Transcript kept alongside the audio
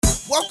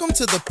Welcome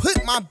to the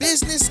Put My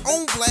Business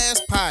on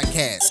Blast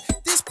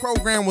podcast. This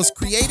program was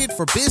created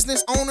for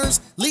business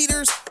owners,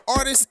 leaders,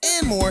 artists,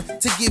 and more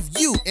to give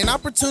you an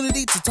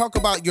opportunity to talk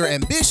about your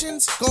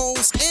ambitions,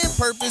 goals, and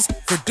purpose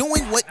for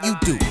doing what you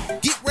do.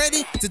 Get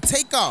ready to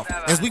take off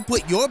as we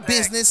put your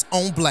business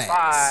on blast.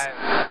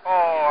 5,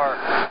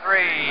 4, 3,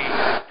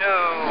 2,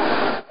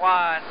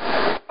 1,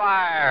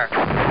 fire.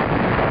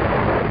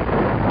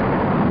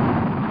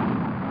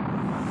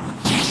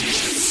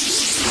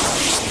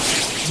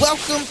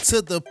 Welcome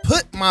to the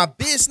Put My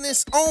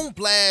Business on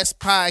Blast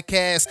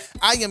podcast.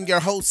 I am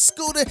your host,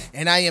 Scooter,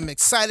 and I am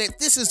excited.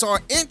 This is our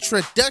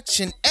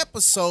introduction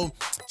episode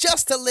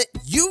just to let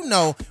you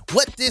know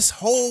what this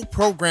whole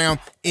program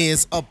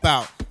is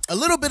about. A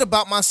little bit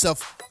about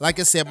myself. Like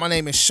I said, my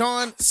name is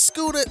Sean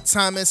Scooter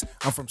Thomas.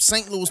 I'm from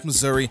St. Louis,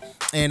 Missouri,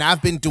 and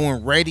I've been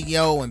doing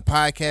radio and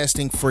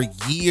podcasting for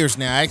years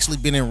now. I actually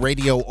been in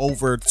radio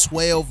over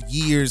 12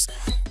 years,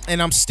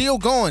 and I'm still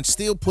going,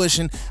 still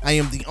pushing. I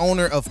am the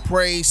owner of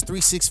Praise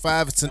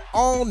 365. It's an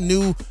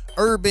all-new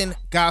urban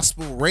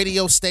gospel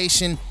radio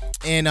station,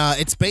 and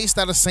it's based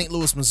out of St.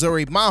 Louis,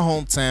 Missouri, my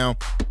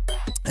hometown.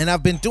 And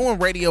I've been doing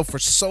radio for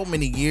so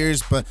many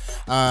years, but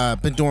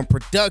been doing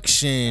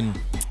production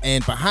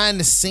and behind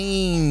the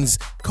scenes,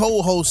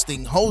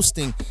 co-hosting,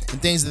 hosting,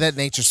 and things of that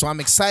nature. So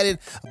I'm excited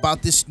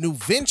about this new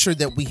venture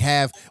that we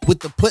have with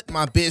the Put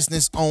My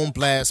Business on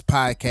Blast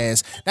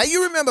podcast. Now,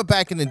 you remember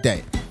back in the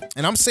day,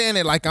 and I'm saying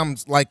it like I'm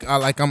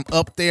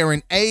up there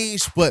in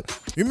age, but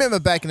remember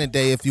back in the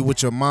day, if you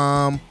with your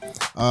mom,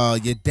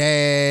 your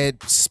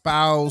dad,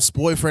 spouse,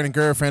 boyfriend, and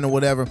girlfriend, or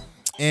whatever,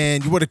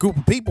 and you were with a group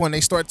of people and they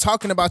start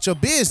talking about your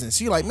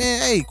business. You're like, man,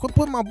 hey, quit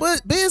putting my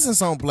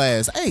business on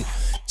blast. Hey,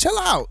 chill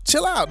out.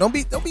 Don't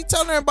be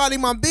telling everybody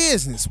my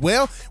business.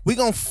 Well, we're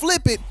going to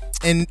flip it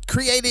and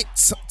create it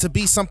to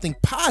be something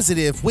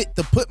positive with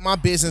the Put My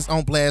Business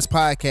on Blast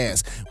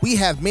podcast. We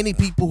have many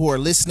people who are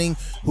listening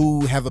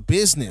who have a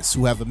business,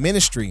 who have a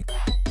ministry,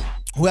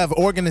 who have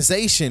an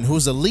organization,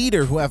 who's a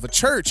leader, who have a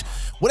church,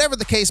 whatever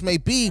the case may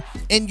be,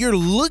 and you're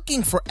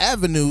looking for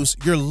avenues,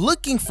 you're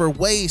looking for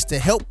ways to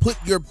help put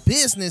your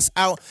business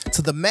out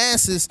to the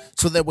masses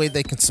so that way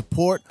they can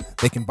support,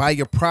 they can buy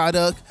your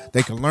product,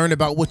 they can learn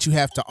about what you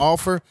have to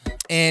offer.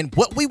 And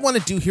what we want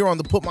to do here on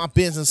the Put My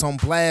Business on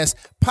Blast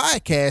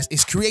podcast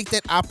is create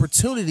that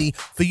opportunity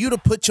for you to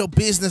put your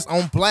business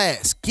on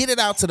blast. Get it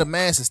out to the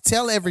masses.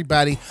 Tell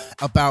everybody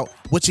about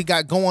what you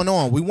got going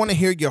on. We want to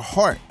hear your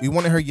heart. We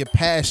want to hear your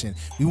passion.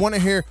 We want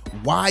to hear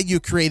why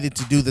you're created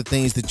to do the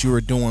things that you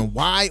are doing.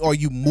 Why are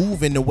you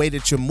moving the way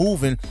that you're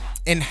moving,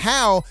 and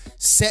how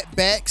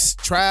setbacks,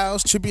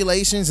 trials,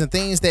 tribulations, and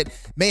things that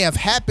may have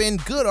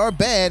happened, good or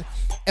bad,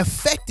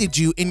 affected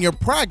you in your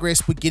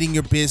progress with getting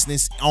your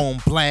business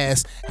on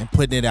blast and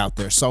putting it out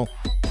there. So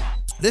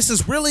this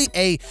is really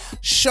a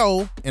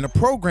show and a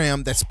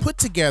program that's put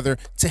together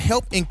to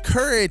help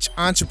encourage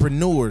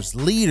entrepreneurs,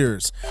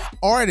 leaders,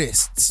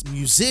 artists,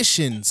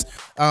 musicians,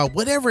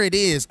 whatever it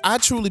is. I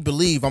truly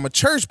believe I'm a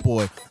church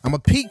boy. I'm a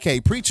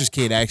PK, preacher's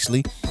kid,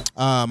 actually.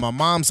 My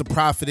mom's a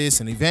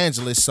prophetess and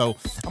evangelist, so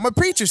I'm a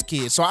preacher's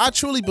kid. So I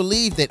truly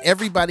believe that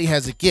everybody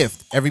has a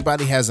gift.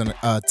 Everybody has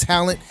a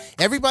talent.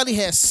 Everybody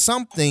has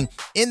something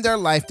in their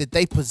life that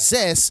they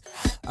possess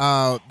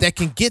that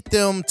can get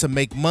them to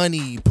make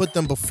money, put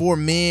them before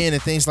men,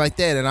 and things like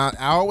that. And I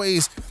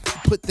always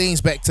put things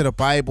back to the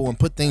Bible and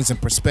put things in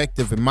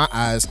perspective in my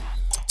eyes,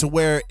 to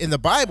where in the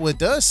Bible it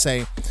does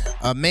say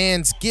a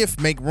man's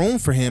gift make room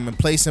for him and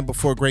place him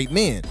before great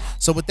men.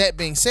 So with that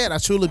being said, I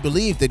truly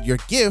believe that your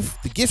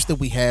gift, the gifts that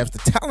we have, the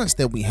talents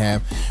that we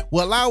have,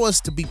 will allow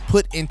us to be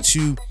put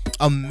into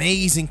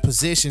amazing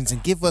positions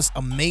and give us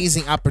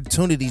amazing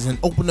opportunities and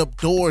open up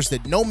doors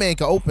that no man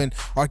can open.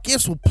 Our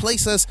gifts will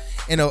place us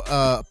in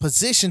a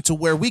position to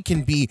where we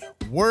can be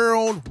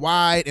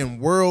worldwide and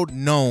world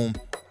known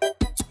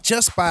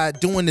just by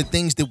doing the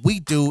things that we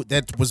do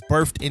that was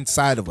birthed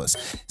inside of us.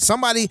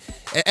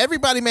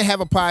 Everybody may have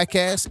a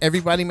podcast,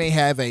 everybody may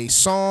have a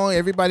song,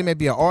 everybody may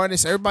be an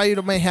artist, everybody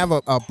may have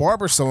a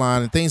barber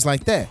salon and things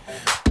like that.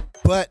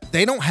 But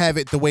they don't have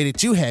it the way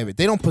that you have it.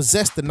 They don't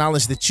possess the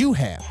knowledge that you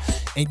have.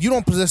 And you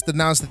don't possess the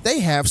knowledge that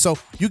they have. So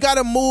you got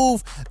to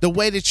move the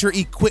way that you're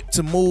equipped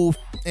to move,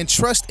 and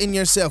trust in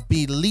yourself.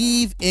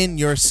 Believe in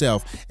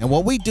yourself. And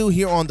what we do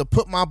here on the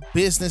Put My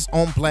Business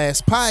on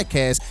Blast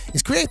podcast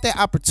is create that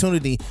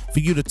opportunity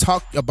for you to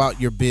talk about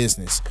your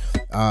business.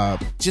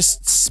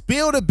 Just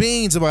spill the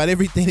beans about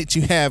everything that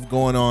you have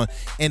going on,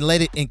 and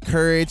let it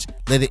encourage,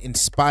 let it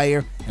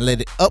inspire, and let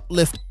it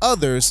uplift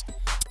others,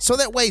 so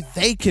that way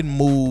they can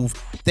move,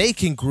 they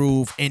can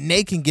groove, and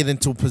they can get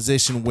into a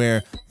position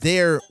where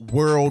they're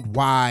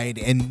worldwide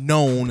and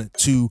known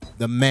to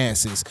the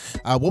masses.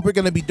 What we're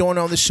going to be doing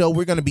on the show,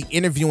 we're going to be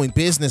interviewing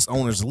business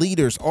owners,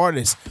 leaders,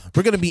 artists.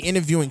 We're going to be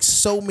interviewing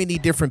so many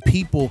different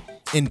people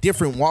in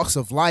different walks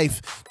of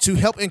life to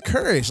help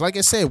encourage. Like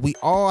I said, we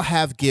all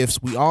have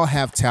gifts, we all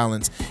have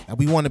talents, and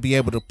we want to be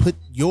able to put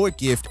your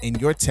gift and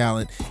your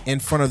talent in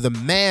front of the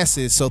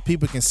masses so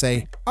people can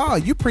say, oh,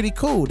 you're pretty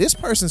cool. This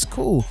person's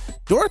cool.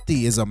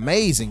 Dorothy is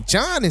amazing.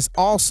 John is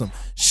awesome.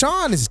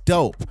 Sean is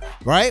dope,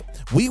 right?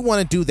 We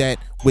want to do that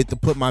with the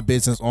Put My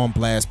Business on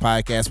Blast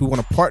podcast. We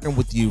want to partner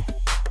with you,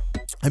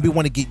 and we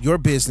want to get your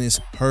business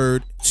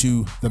heard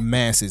to the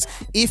masses.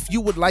 If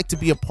you would like to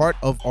be a part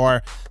of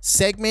our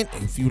segment,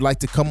 if you'd like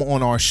to come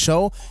on our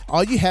show,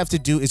 all you have to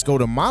do is go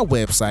to my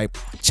website,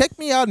 check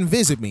me out and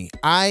visit me.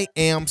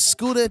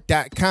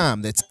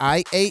 IamScooda.com. That's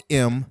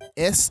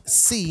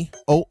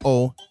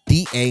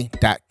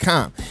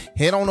IamScooda.com.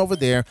 Head on over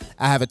there.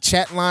 I have a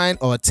chat line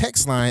or a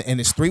text line, and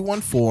it's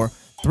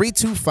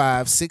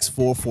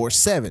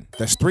 314-325-6447.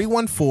 That's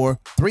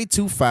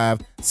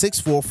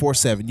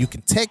 314-325-6447. You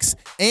can text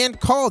and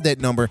call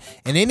that number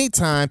at any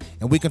time,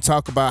 and we can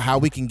talk about how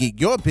we can get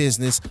your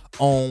business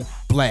on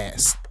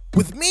blast.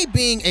 With me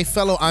being a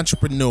fellow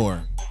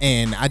entrepreneur,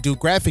 and I do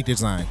graphic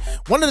design,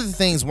 one of the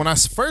things when I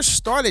first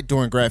started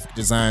doing graphic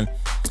design,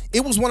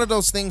 it was one of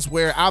those things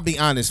where I'll be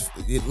honest.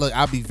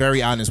 I'll be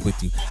very honest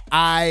with you.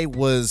 I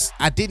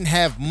didn't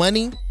have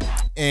money,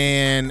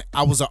 and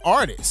I was an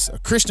artist, a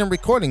Christian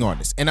recording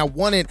artist, and I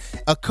wanted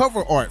a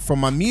cover art for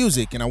my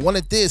music, and I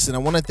wanted this and I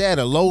wanted that,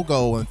 a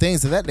logo and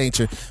things of that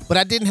nature, but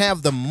I didn't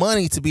have the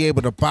money to be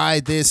able to buy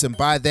this and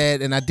buy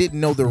that, and I didn't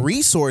know the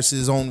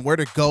resources on where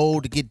to go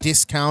to get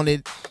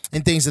discounted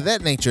and things of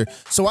that nature.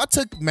 So I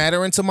took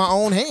matter into my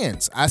own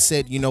hands. I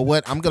said, you know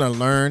what? I'm going to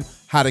learn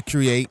how to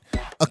create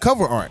a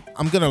cover art.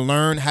 I'm going to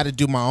learn how to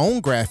do my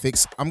own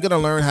graphics. I'm going to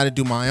learn how to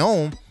do my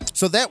own,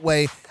 so that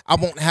way I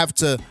won't have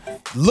to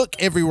look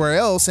everywhere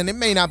else, and it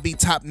may not be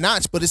top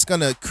notch, but it's going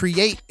to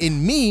create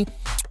in me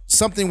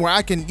something where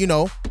I can,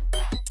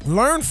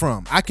 learn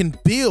from. I can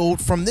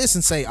build from this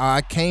and say,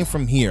 I came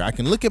from here. I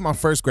can look at my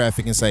first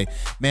graphic and say,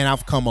 man,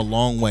 I've come a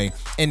long way.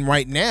 And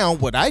right now,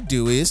 what I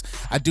do is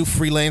I do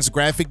freelance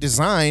graphic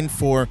design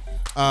for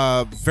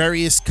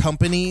various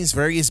companies,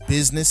 various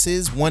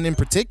businesses. One in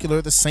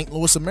particular, the St.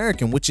 Louis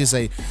American, which is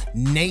a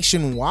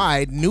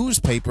nationwide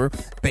newspaper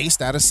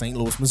based out of St.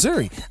 Louis,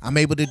 Missouri. I'm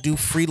able to do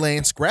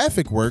freelance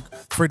graphic work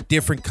for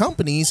different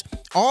companies,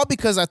 all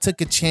because I took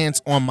a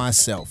chance on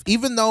myself.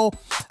 Even though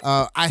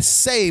I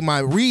say my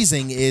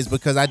reasoning is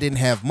because I didn't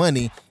have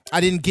money, I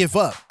didn't give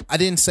up. I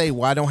didn't say,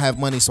 well, I don't have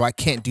money, so I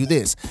can't do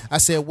this. I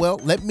said, well,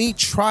 let me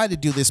try to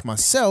do this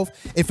myself.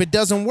 If it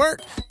doesn't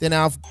work, then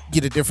I'll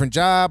get a different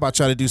job. I'll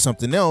try to do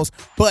something else.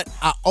 But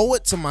I owe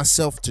it to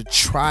myself to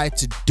try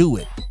to do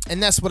it.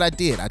 And that's what I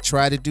did. I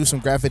tried to do some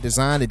graphic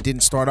design. It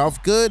didn't start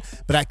off good,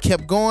 but I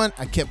kept going.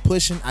 I kept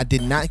pushing. I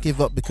did not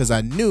give up because I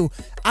knew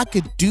I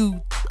can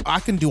do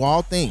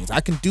all things.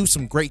 I can do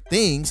some great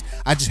things.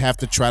 I just have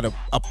to try to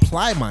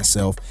apply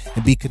myself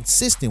and be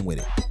consistent with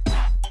it.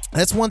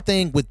 That's one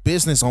thing with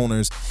business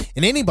owners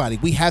and anybody.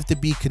 We have to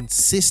be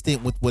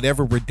consistent with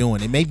whatever we're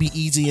doing. It may be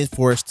easy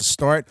for us to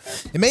start.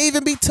 It may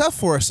even be tough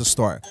for us to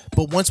start.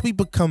 But once we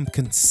become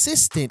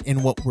consistent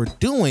in what we're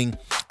doing,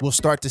 we'll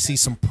start to see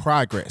some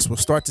progress. We'll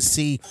start to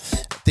see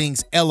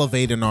things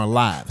elevate in our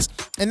lives.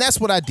 And that's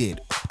what I did.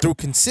 Through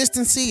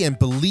consistency and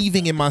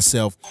believing in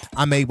myself,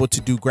 I'm able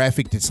to do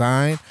graphic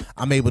design.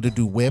 I'm able to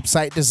do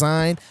website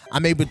design.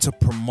 I'm able to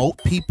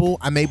promote people.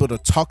 I'm able to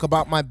talk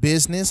about my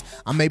business.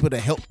 I'm able to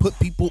help put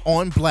people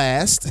on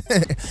blast.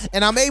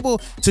 And I'm able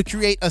to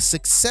create a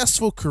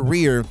successful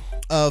career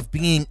of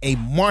being a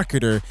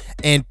marketer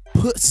and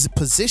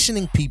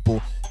positioning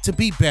people to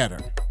be better.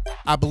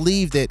 I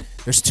believe that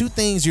there's two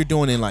things you're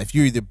doing in life.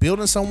 You're either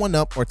building someone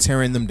up or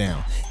tearing them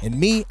down. And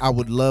me, I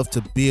would love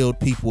to build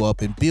people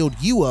up and build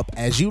you up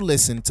as you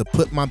listen to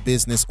Put My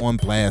Business on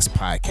Blast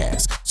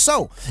podcast.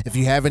 So if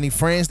you have any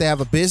friends that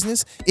have a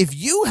business, if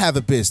you have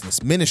a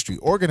business, ministry,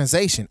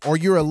 organization, or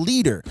you're a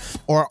leader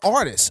or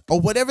artist or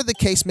whatever the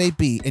case may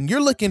be, and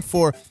you're looking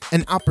for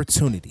an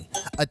opportunity,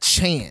 a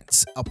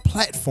chance, a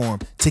platform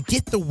to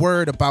get the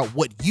word about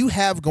what you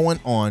have going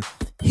on,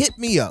 hit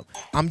me up.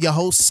 I'm your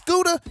host,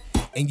 Scooter,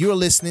 and you're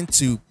listening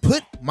to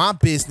Put My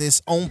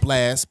Business on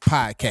Blast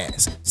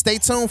podcast. Stay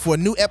tuned for a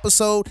new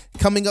episode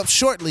coming up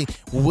shortly,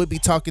 where we'll be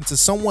talking to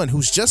someone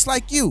who's just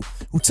like you,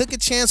 who took a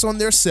chance on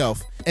their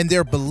self, and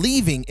they're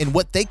believing in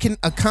what they can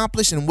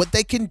accomplish and what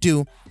they can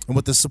do. And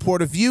with the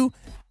support of you,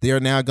 they are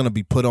now going to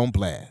be put on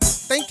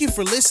blast. Thank you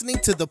for listening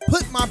to the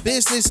Put My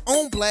Business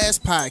on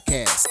Blast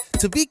podcast.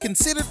 To be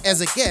considered as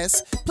a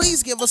guest,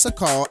 please give us a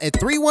call at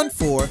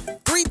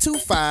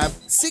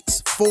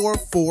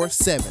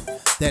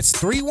 314-325-6447. That's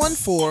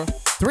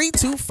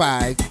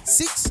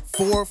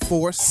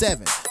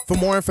 314-325-6447. For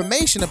more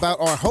information about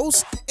our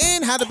hosts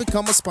and how to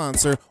become a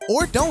sponsor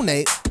or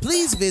donate,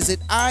 please visit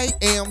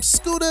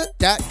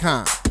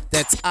IamScooda.com.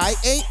 That's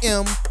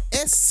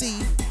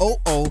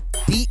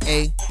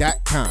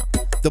IamScooda.com.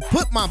 The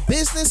Put My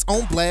Business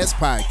on Blast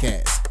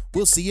podcast.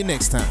 We'll see you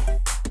next time.